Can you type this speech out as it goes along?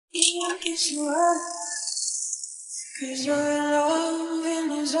'Cause your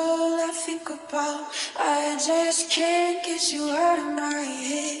loving is all I think about. I just can't get you out of my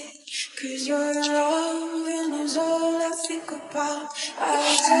head. 'Cause your loving is all I think about.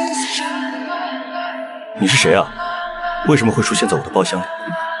 I just can't. 你是谁啊？为什么会出现在我的包厢里？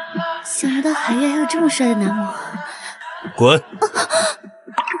想不到海月还有这么帅的男模。滚！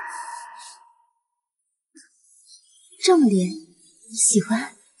这么脸，你喜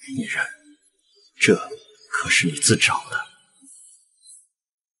欢？女人，这可是你自找的。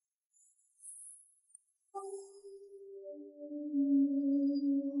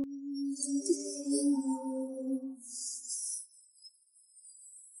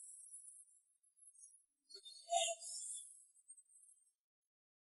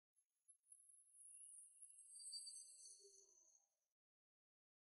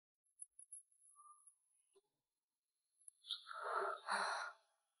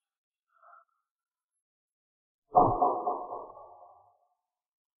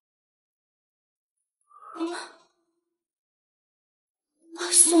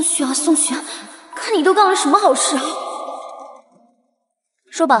宋雪啊，宋雪，看你都干了什么好事？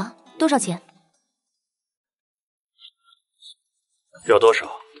说吧，多少钱？要多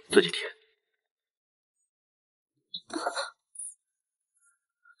少自己填。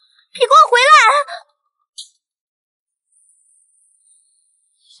别给我回来！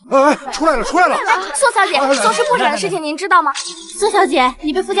哎，出来了，出来了！宋小姐，宋氏破产的事情您知道吗？宋小姐，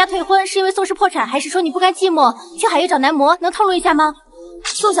你被夫家退婚是因为宋氏破产，还是说你不甘寂寞去海月找男模？能透露一下吗？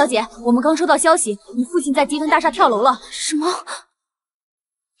宋小姐，我们刚收到消息，你父亲在集团大厦跳楼了。什么？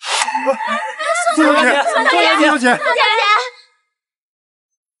宋小姐，宋小姐，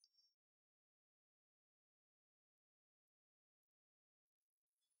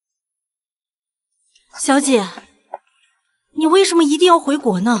小姐，你为什么一定要回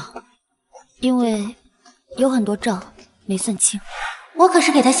国呢？因为有很多账没算清，我可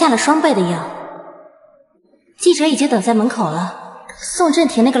是给他下了双倍的药。记者已经等在门口了。宋振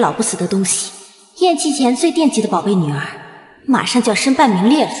田那个老不死的东西，咽气前最惦记的宝贝女儿，马上就要身败名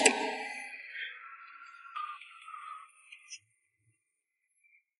裂了。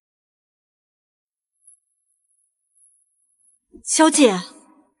小姐，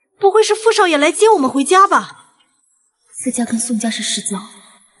不会是傅少爷来接我们回家吧？傅家跟宋家是世交，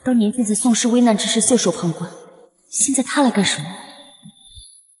当年弟子宋氏危难之时袖手旁观，现在他来干什么？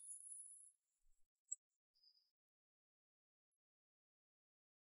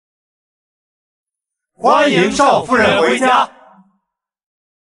欢迎少夫人回家。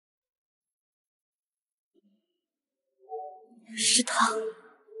是他，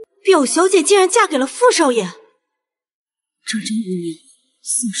表小姐竟然嫁给了傅少爷。整整5年，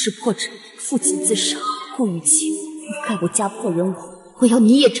宋氏破产，父亲自杀，顾雨晴，害我家破人亡，我要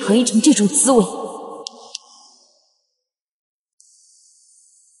你也尝一尝这种滋味。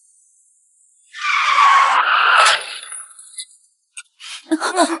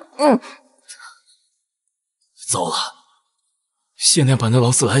糟了，限量版的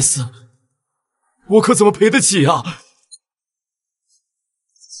劳斯莱斯，我可怎么赔得起啊？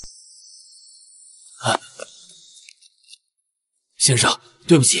先生，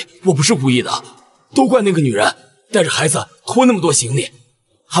对不起，我不是故意的，都怪那个女人带着孩子拖那么多行李，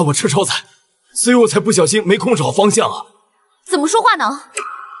害我吃超载，所以我才不小心没控制好方向啊！怎么说话呢？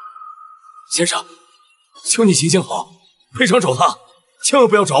先生，求你行行好，赔偿找他，千万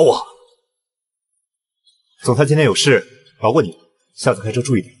不要找我。总裁今天有事，饶过你，下次开车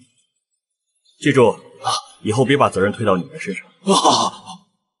注意点。记住啊，以后别把责任推到女人身上。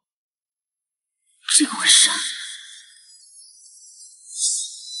这回事，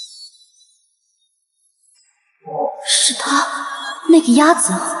是他，那个鸭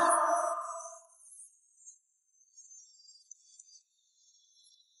子。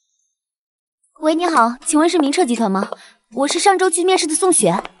喂，你好，请问是明澈集团吗？我是上周去面试的宋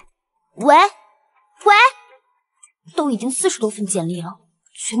雪。喂，都已经40多份简历了，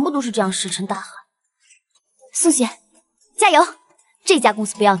全部都是这样石沉大海。宋雪，加油！这家公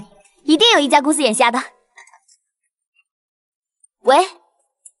司不要你，一定有一家公司眼瞎的。喂，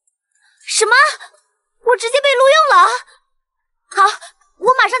什么？我直接被录用了？好，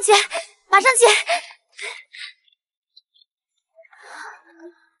我马上去，马上去。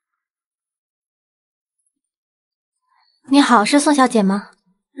你好，是宋小姐吗？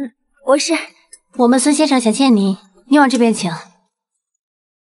我是。我们孙先生想见您，您往这边请。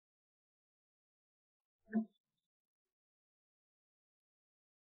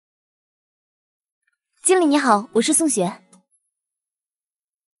经理你好，我是宋雪。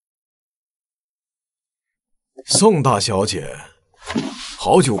宋大小姐，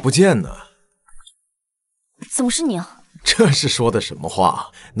好久不见呢。怎么是你啊？这是说的什么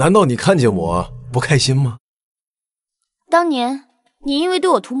话？难道你看见我不开心吗？当年你因为对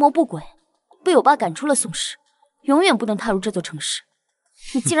我图谋不轨，被我爸赶出了宋氏，永远不能踏入这座城市。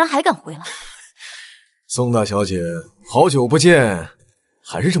你竟然还敢回来！宋大小姐，好久不见，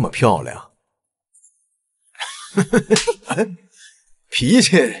还是这么漂亮。脾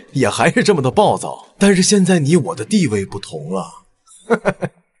气也还是这么的暴躁，但是现在你我的地位不同了。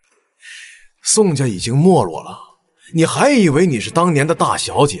宋家已经没落了，你还以为你是当年的大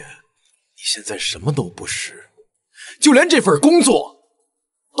小姐？你现在什么都不是，就连这份工作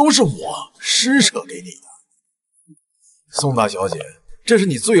都是我施舍给你的。宋大小姐，这是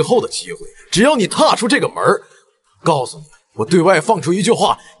你最后的机会，只要你踏出这个门，告诉你，我对外放出一句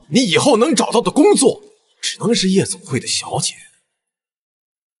话，你以后能找到的工作只能是夜总会的小姐。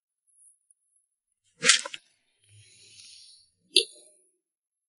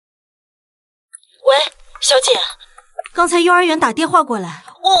喂，小姐，刚才幼儿园打电话过来，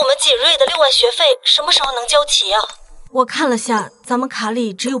问我们锦瑞的6万学费什么时候能交齐啊？我看了下，咱们卡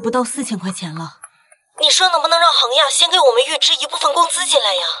里只有不到4000块钱了。你说能不能让恒亚先给我们预支一部分工资进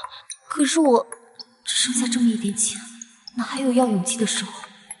来呀？可是我只剩下这么一点钱，哪还有要勇气的时候？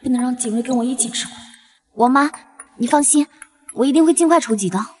不能让锦瑞跟我一起吃苦。王妈，你放心，我一定会尽快筹集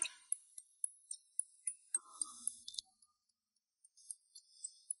的。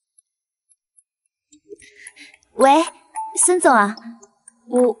喂，孙总啊，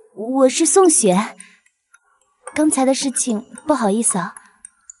我是宋雪。刚才的事情不好意思啊，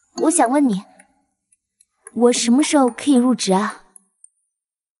我想问你，我什么时候可以入职啊？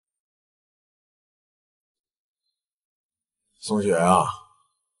宋雪啊，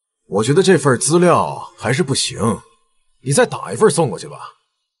我觉得这份资料还是不行，你再打一份送过去吧。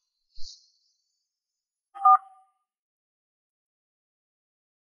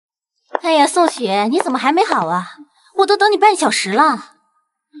哎呀，宋雪，你怎么还没好啊？我都等你半小时了。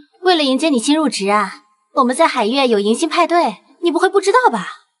为了迎接你新入职啊，我们在海悦有迎新派对，你不会不知道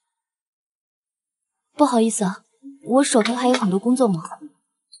吧？不好意思啊，我手头还有很多工作忙。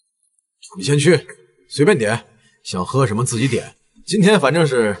你先去，随便点，想喝什么自己点。今天反正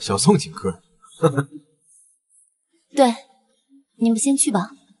是小宋请客。对，你们先去吧，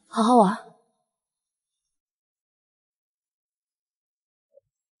好好玩。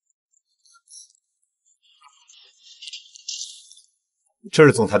这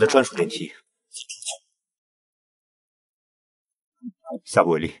是总裁的专属电梯，下不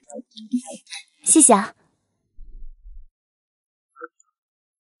为例。谢谢啊。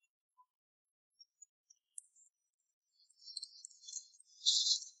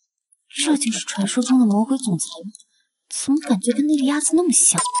这就是传说中的魔鬼总裁吗？怎么感觉跟那个鸭子那么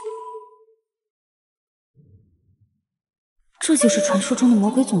像？这就是传说中的魔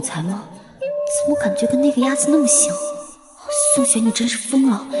鬼总裁吗？怎么感觉跟那个鸭子那么像？宋雪，你真是疯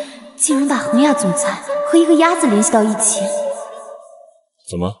了，竟然把恒亚总裁和一个鸭子联系到一起。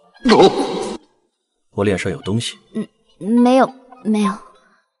怎么？我脸上有东西？没有，没有。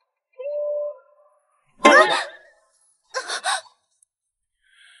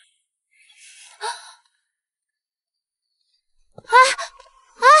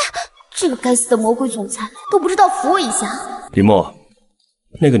这个该死的魔鬼总裁都不知道扶我一下。李默，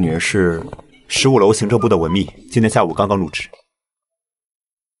那个女人是15楼行政部的文秘，今天下午刚刚入职。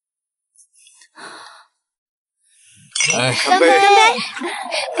来，干杯！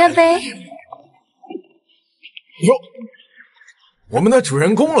干杯！哟，我们的主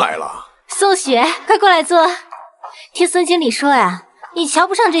人公来了。宋雪，快过来坐。听孙经理说呀，你瞧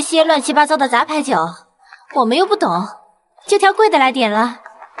不上这些乱七八糟的杂牌酒，我们又不懂，就挑贵的来点了，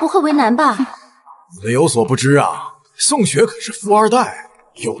不会为难吧？你们有所不知啊，宋雪可是富二代，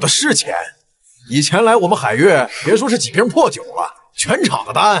有的是钱。以前来我们海悦，别说是几瓶破酒了，全场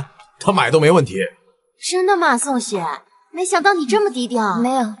的单他买都没问题。真的吗，宋雪？没想到你这么低调。没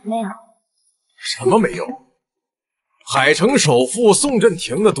有，没有。什么没有？海城首富宋振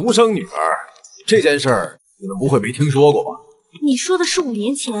廷的独生女儿，这件事儿你们不会没听说过吧？你说的是5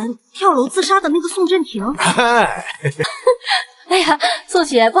年前跳楼自杀的那个宋振廷？哎，哎呀，宋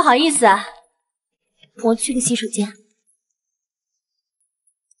雪，不好意思啊，我去个洗手间。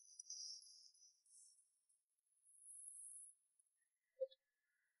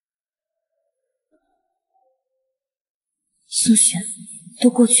宋雪，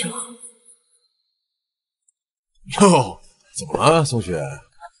都过去了。哟，怎么了，宋雪？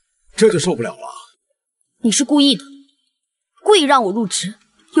这就受不了了？你是故意的，故意让我入职，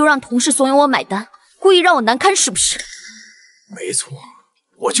又让同事怂恿我买单，故意让我难堪，是不是？没错，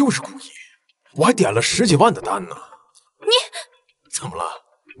我就是故意，我还点了10几万的单呢。怎么了？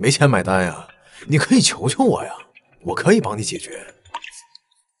没钱买单呀？你可以求求我呀，我可以帮你解决。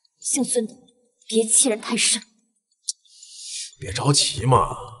姓孙的，别欺人太甚。别着急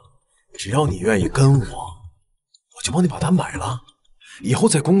嘛，只要你愿意跟我，我就帮你把单买了。以后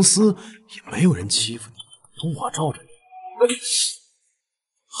在公司也没有人欺负你，有我罩着你。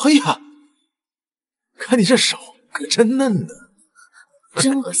哎呀，看你这手可真嫩呢，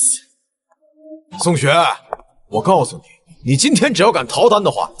真恶心。宋雪，我告诉你，你今天只要敢逃单的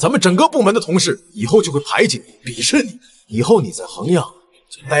话，咱们整个部门的同事以后就会排挤你、鄙视你，以后你在衡阳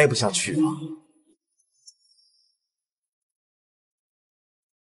就待不下去了。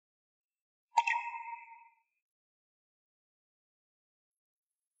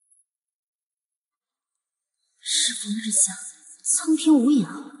世风日下，苍天无眼，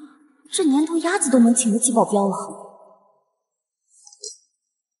这年头鸭子都能请得起保镖了。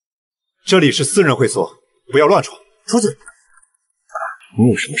这里是私人会所，不要乱闯，出去。你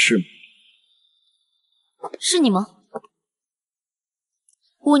有什么事吗？是你吗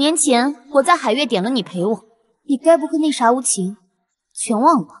？5年前我在海月点了你陪我，你该不会那啥无情全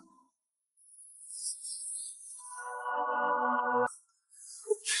忘了吧？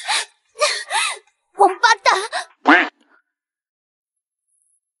王八蛋！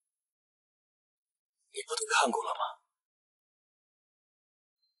你不都看过了吗？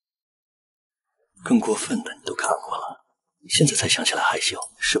更过分的你都看过了，现在才想起来害羞，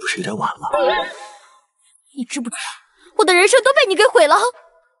是不是有点晚了？你知不知道，我的人生都被你给毁了？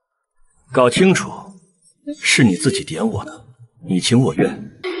搞清楚，是你自己点我的，你情我愿。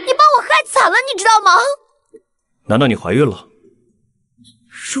你把我害惨了，你知道吗？难道你怀孕了？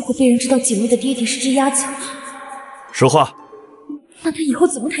如果被人知道锦薇的爹爹是只鸭子，说话。那他以后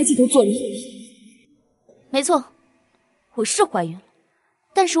怎么抬起头做人？没错，我是怀孕了，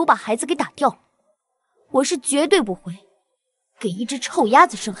但是我把孩子给打掉了。我是绝对不会给一只臭鸭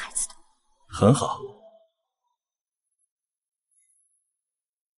子生孩子的。很好。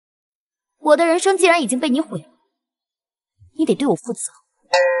我的人生既然已经被你毁了，你得对我负责。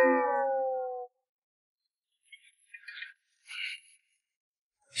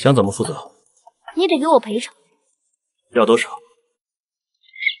想怎么负责？你得给我赔偿。要多少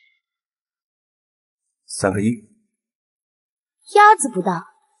？3个亿。鸭子不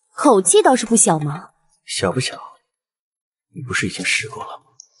大，口气倒是不小嘛。小不小？你不是已经试过了吗？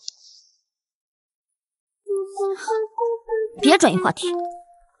别转移话题，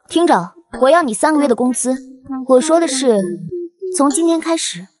听着，我要你3个月的工资。我说的是，从今天开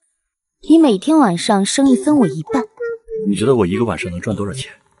始，你每天晚上生意分我一半。你觉得我一个晚上能赚多少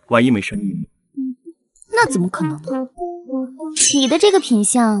钱？万一没生意？那怎么可能呢？你的这个品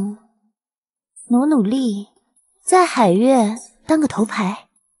相，努力，在海月当个头牌，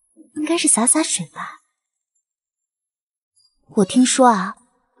应该是洒水吧。我听说啊，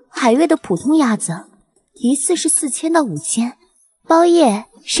海月的普通鸭子一次是4000到5000，包夜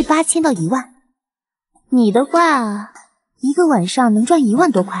是8000到1万。你的话，一个晚上能赚1万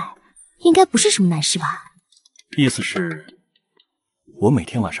多块，应该不是什么难事吧？意思是，我每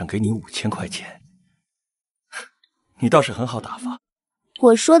天晚上给你5000块钱，你倒是很好打发。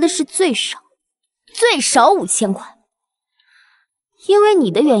我说的是最少5000块。因为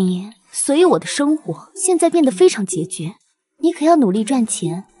你的原因，所以我的生活现在变得非常拮据。你可要努力赚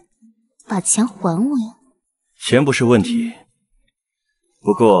钱，把钱还我呀。钱不是问题，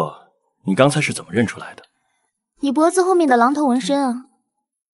不过你刚才是怎么认出来的？你脖子后面的狼头纹身啊。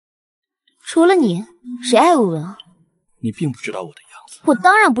除了你，谁爱纹纹啊？你并不知道我的样子。我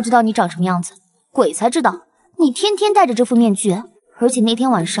当然不知道你长什么样子，鬼才知道。你天天戴着这副面具，而且那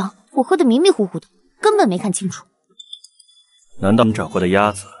天晚上我喝得迷迷糊糊的，根本没看清楚。难道你找过的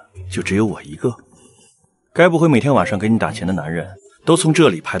鸭子就只有我一个？该不会每天晚上给你打钱的男人都从这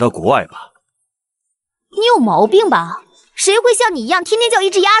里排到国外吧？你有毛病吧？谁会像你一样天天叫一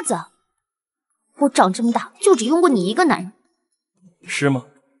只鸭子？我长这么大就只用过你一个男人。是吗？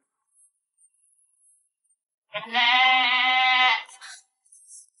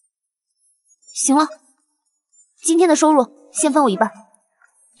行了，今天的收入先分我一半。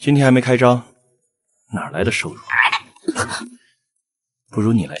今天还没开张，哪来的收入？不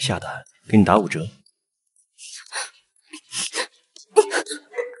如你来下单，给你打5折。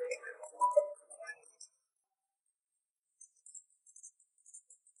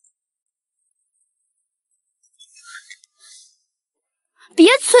别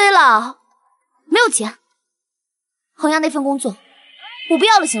催了，没有钱。衡阳那份工作我不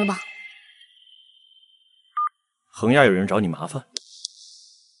要了，行了吧？衡阳有人找你麻烦？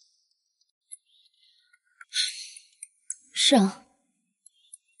是啊，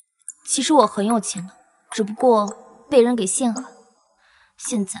其实我很有钱的，只不过被人给陷害了。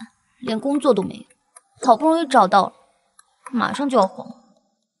现在连工作都没有，好不容易找到了，马上就要黄了。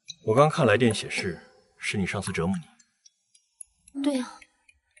我刚看来电显示是你上司折磨你。对啊，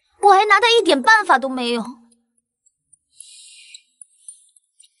我还拿他一点办法都没有。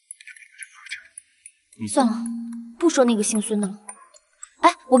算了，不说那个姓孙的了。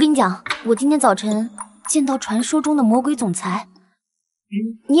哎，我跟你讲，我今天早晨见到传说中的魔鬼总裁，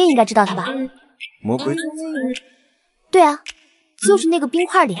你也应该知道他吧？魔鬼总裁？对啊，就是那个冰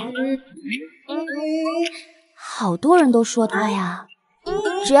块脸。好多人都说他呀，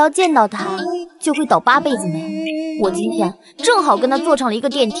只要见到他就会倒8辈子霉。我今天正好跟他坐上了一个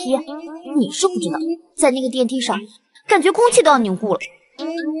电梯，你是不知道，在那个电梯上，感觉空气都要凝固了。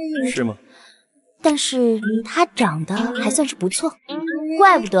是吗？但是他长得还算是不错，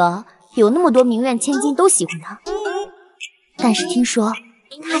怪不得有那么多名媛千金都喜欢他。但是听说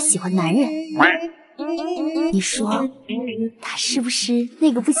他喜欢男人，你说他是不是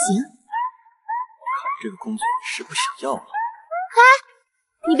那个不行？这个工作是不想要了。哎，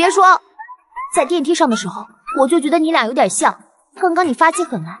你别说，在电梯上的时候，我就觉得你俩有点像。刚刚你发起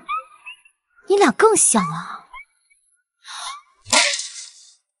狠来，你俩更像了。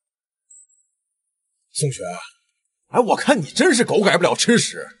宋雪，哎，我看你真是狗改不了吃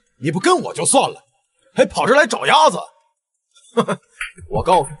屎，你不跟我就算了，还跑这来找鸭子。我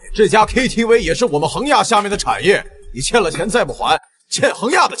告诉你，这家 KTV 也是我们恒亚下面的产业，你欠了钱再不还，欠恒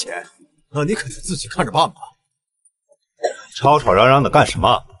亚的钱，那你可得自己看着办吧。吵吵嚷嚷的干什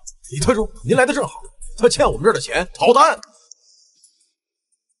么？李特助，您来的正好，他欠我们这儿的钱，逃单。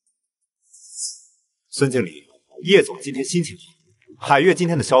孙经理，叶总今天心情好，海月今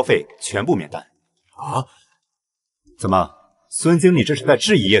天的消费全部免单。啊？怎么，孙经理这是在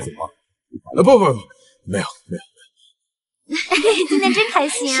质疑叶总吗？不，没有。今天真开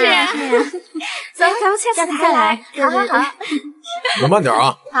心啊！是啊，走，咱们下次再来。好。你慢点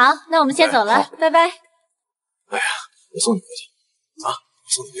啊。好，那我们先走了，拜拜。哎呀，我送你回去啊！我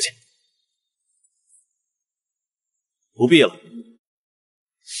送你回去。不必了。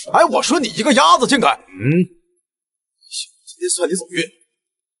哎，我说你一个鸭子竟敢……行，今天算你走运。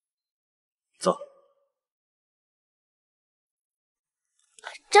走。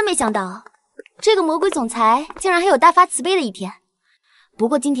真没想到，这个魔鬼总裁竟然还有大发慈悲的一天。不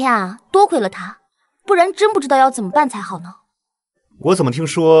过今天啊，多亏了他，不然真不知道要怎么办才好呢。我怎么听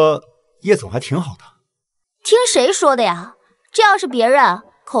说叶总还挺好的？听谁说的呀？这要是别人，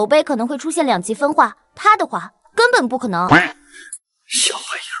口碑可能会出现2极分化，他的话根本不可能。小玩意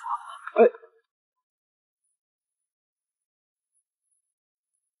儿。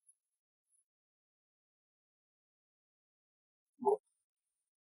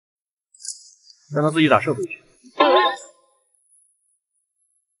让他自己打车回去。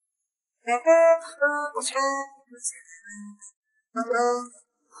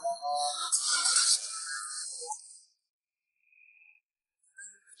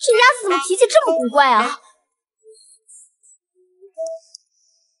这鸭子怎么脾气这么古怪啊？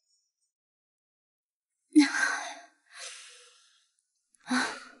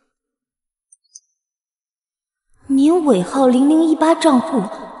您尾号0018账户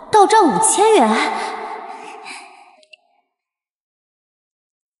到账5000元。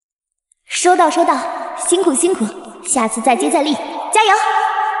收到，辛苦，下次再接再厉，加油！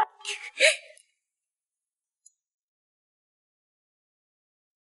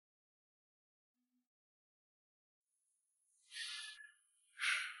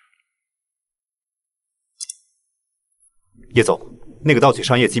叶总，那个盗取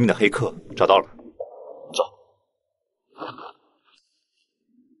商业机密的黑客找到了。走。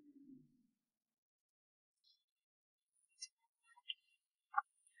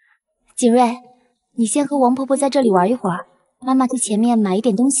锦瑞，你先和王婆婆在这里玩一会儿，妈妈去前面买一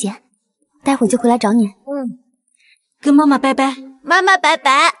点东西，待会就回来找你。跟妈妈拜拜。妈妈拜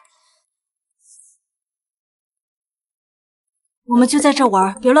拜。我们就在这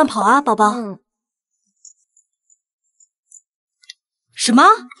玩，别乱跑啊，宝宝。什么？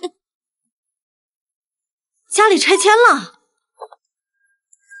家里拆迁了？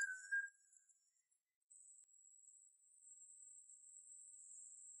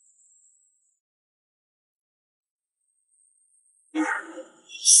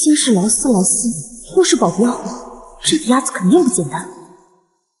先是劳斯莱斯，又是保镖，这个鸭子肯定不简单。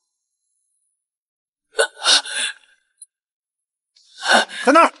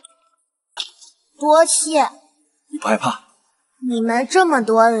在那儿。多谢。你不害怕？你们这么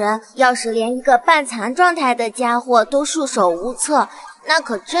多人，要是连一个半残状态的家伙都束手无策，那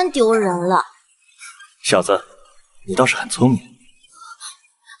可真丢人了。小子，你倒是很聪明。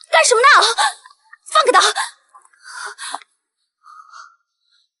干什么呢？放开他！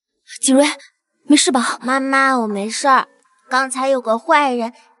景睿，没事吧？妈妈，我没事儿。刚才有个坏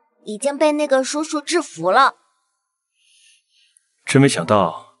人已经被那个叔叔制服了。真没想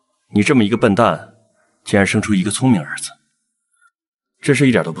到你这么一个笨蛋，竟然生出一个聪明儿子，真是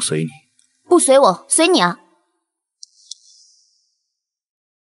一点都不随你。不随我，随你啊！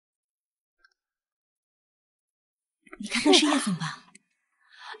你看那是叶总吧？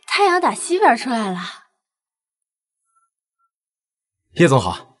太阳打西边出来了。叶总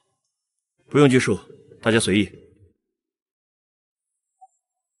好。不用拘束，大家随意。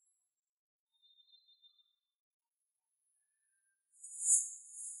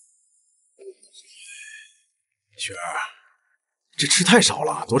雪儿，这吃太少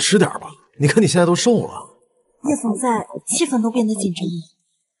了，多吃点吧。你看你现在都瘦了。叶总在，气氛都变得紧张了，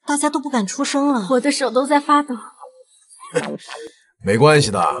大家都不敢出声了。我的手都在发抖。没关系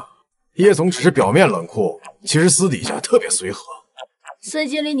的，叶总只是表面冷酷，其实私底下特别随和。孙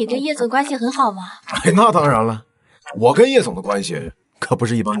经理，你跟叶总关系很好吗？哎，那当然了，我跟叶总的关系可不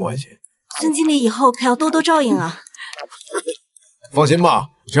是一般关系。孙经理以后可要多多照应啊。放心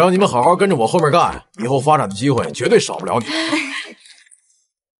吧，只要你们好好跟着我后面干，以后发展的机会绝对少不了你们。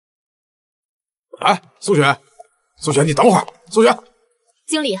哎，苏雪，苏雪，你等会儿，苏雪。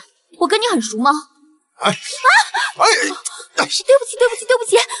经理，我跟你很熟吗？哎，对不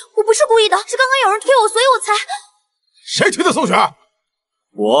起，我不是故意的，是刚刚有人推我，所以我才……谁推的苏雪？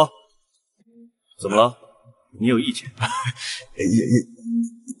我。怎么了？你有意见？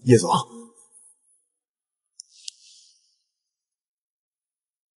叶总。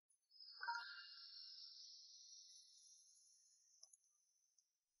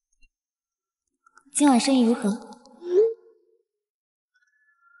今晚生意如何？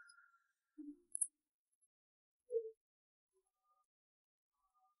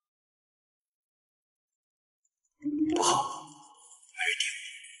不好。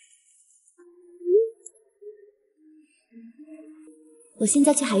我现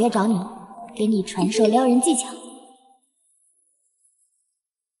在去海月找你，给你传授撩人技巧。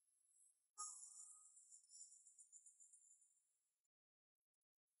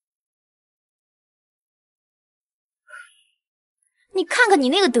你看看你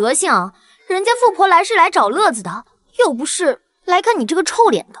那个德行，人家富婆来是来找乐子的，又不是来看你这个臭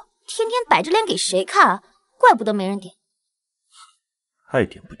脸的。天天摆着脸给谁看？怪不得没人点。爱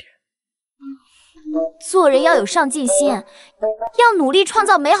点不点。做人要有上进心，要努力创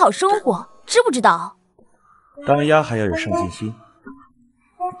造美好生活，知不知道？当鸭还要有上进心。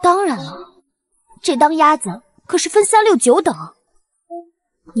当然了，这当鸭子可是分3、6、9等。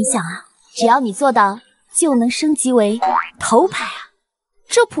你想啊，只要你做到，就能升级为头牌啊。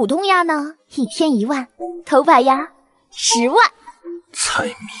这普通鸭呢，1天1万，头牌鸭10万。财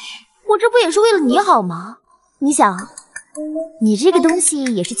迷，我这不也是为了你好吗？你想，你这个东西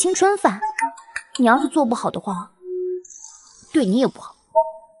也是青春饭，你要是做不好的话，对你也不好。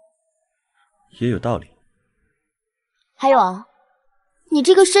也有道理。还有啊，你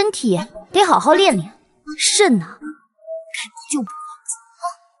这个身体得好好练练，肾呢，肯定就不好。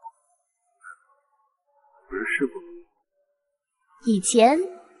不是试过吗？以前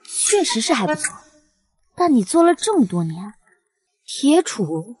确实是还不错，但你做了这么多年，铁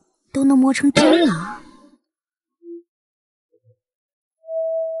杵都能磨成针了。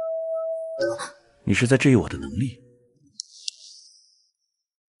你是在质疑我的能力？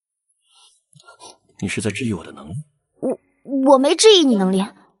你是在质疑我的能力？我没质疑你能力。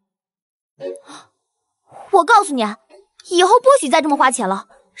我告诉你，以后不许再这么花钱了，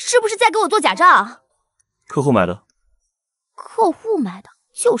是不是在给我做假账啊？客户买的。客户买的，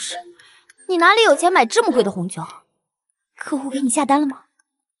就是。你哪里有钱买这么贵的红酒？客户给你下单了吗？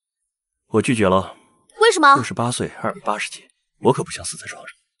我拒绝了。为什么？68岁，280斤，我可不想死在床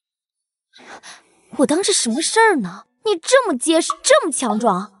上。我当是什么事儿呢？你这么结实，这么强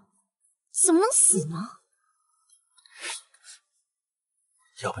壮，怎么能死呢？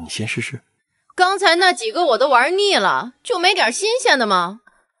要不你先试试？刚才那几个我都玩腻了，就没点新鲜的吗？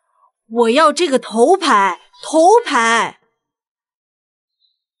我要这个头牌，头牌！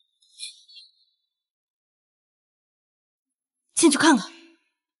进去看看。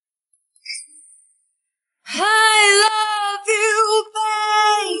I love you,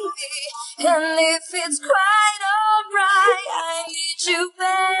 baby, and if it's quite alright, I need you,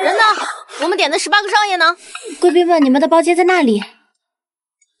 baby. 人呢？我们点的18个少爷呢？贵宾们，你们的包间在那里。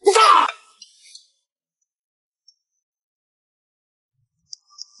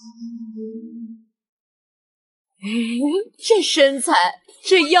这身材，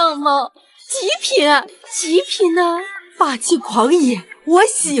这样貌，极品，极品呢！霸气狂野，我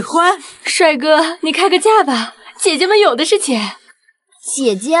喜欢。帅哥，你开个价吧，姐姐们有的是钱。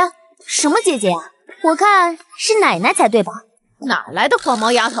姐姐，什么姐姐呀？我看是奶奶才对吧？哪来的黄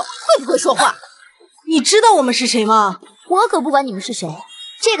毛丫头？会不会说话？你知道我们是谁吗？我可不管你们是谁，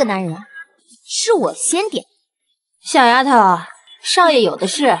这个男人是我先点。小丫头，少爷有的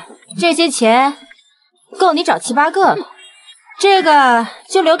是，这些钱够你找7、8个了。这个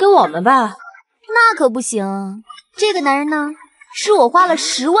就留给我们吧。那可不行，这个男人呢，是我花了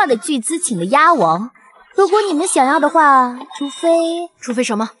10万的巨资请的鸭王。如果你们想要的话，除非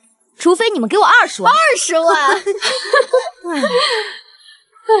什么？除非你们给我20万。20万！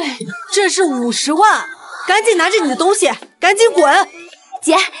哎，这是50万，赶紧拿着你的东西，赶紧滚！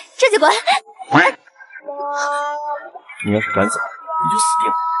姐，这就滚！你要是敢走，你就死定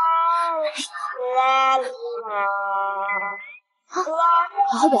了。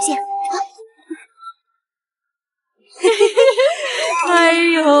好好表现。哎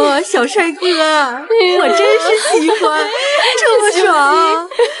呦，小帅哥，我真是喜欢，这么爽！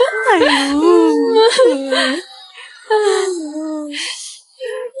哎呦，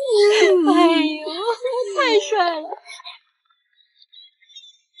哎呦，太帅了！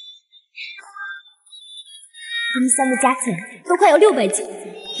他们3个加起来都快要600斤，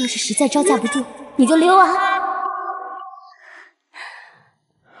要是实在招架不住，你就溜啊！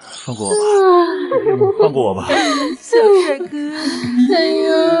放过我吧，放过我吧，小帅哥！哎呦！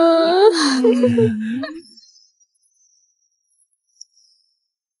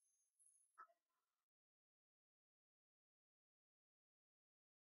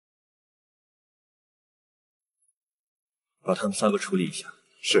把他们3个处理一下。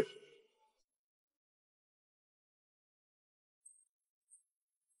是。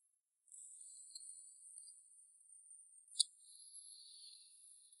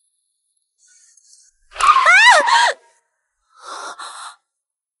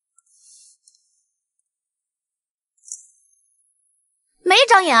没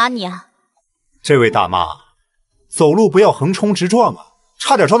长眼啊你！这位大妈，走路不要横冲直撞啊，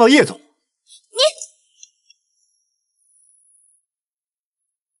差点撞到叶总。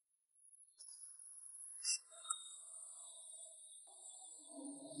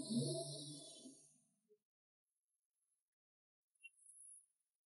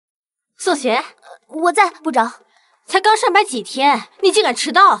宋雪，我在，部长。才刚上班几天，你竟敢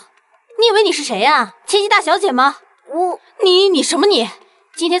迟到？你以为你是谁呀？千金大小姐吗？你什么你？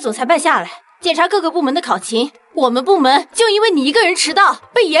今天总裁办下来，检查各个部门的考勤，我们部门就因为你一个人迟到，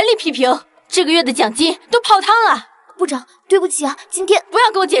被严厉批评，这个月的奖金都泡汤了。部长，对不起啊，今天不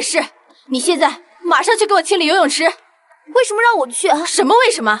要跟我解释，你现在马上去给我清理游泳池。为什么让我去啊？什么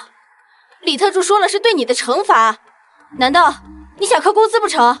为什么？李特助说了是对你的惩罚，难道你想扣工资不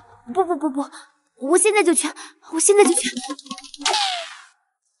成？不，我现在就去，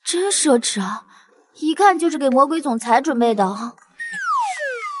真奢侈啊！一看就是给魔鬼总裁准备的。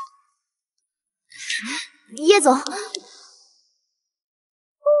叶总，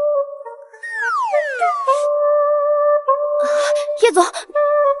叶总，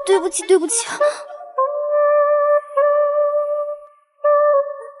对不起。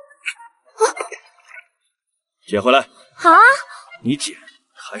捡回来。啊？你捡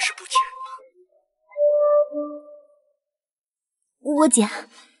还是不捡？我捡。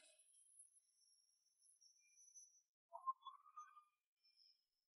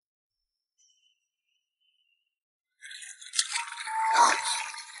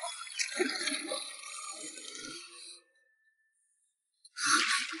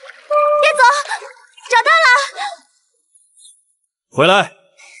叶总，找到了。回来。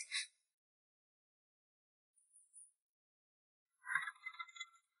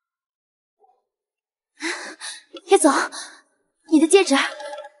叶总，你的戒指。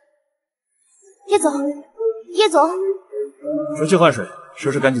叶总，出去换水，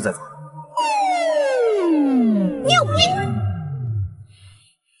收拾干净再走。你有病！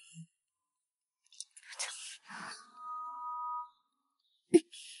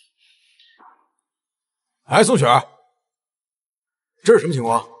哎，宋雪，这是什么情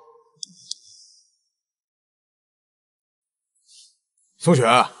况？宋雪，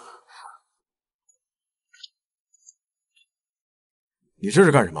你这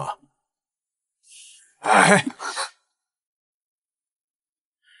是干什么？哎，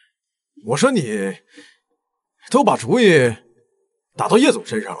我说你都把主意打到叶总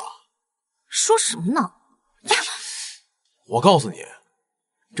身上了。说什么呢？我告诉你，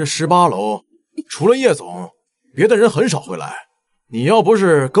这18楼除了叶总，别的人很少会来。你要不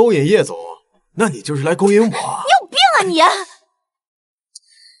是勾引叶总，那你就是来勾引我。你有病啊你！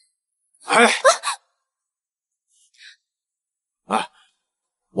哎，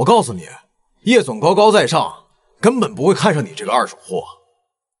我告诉你，叶总高高在上，根本不会看上你这个二手货。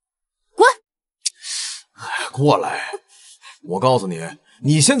过来，我告诉你，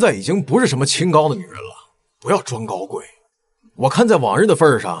你现在已经不是什么清高的女人了，不要装高贵。我看在往日的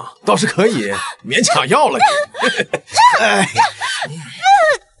份上，倒是可以勉强要了你。哎，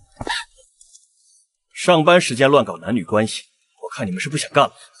上班时间乱搞男女关系，我看你们是不想干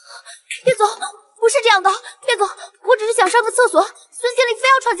了。叶总，不是这样的，叶总，我只是想上个厕所，孙经理非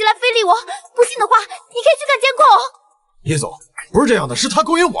要闯进来非礼我，不信的话，你可以去看监控。叶总，不是这样的，是他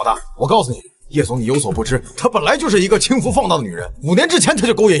勾引我的。我告诉你，叶总，你有所不知，她本来就是一个轻浮放荡的女人，5年之前她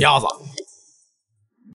就勾引鸭子。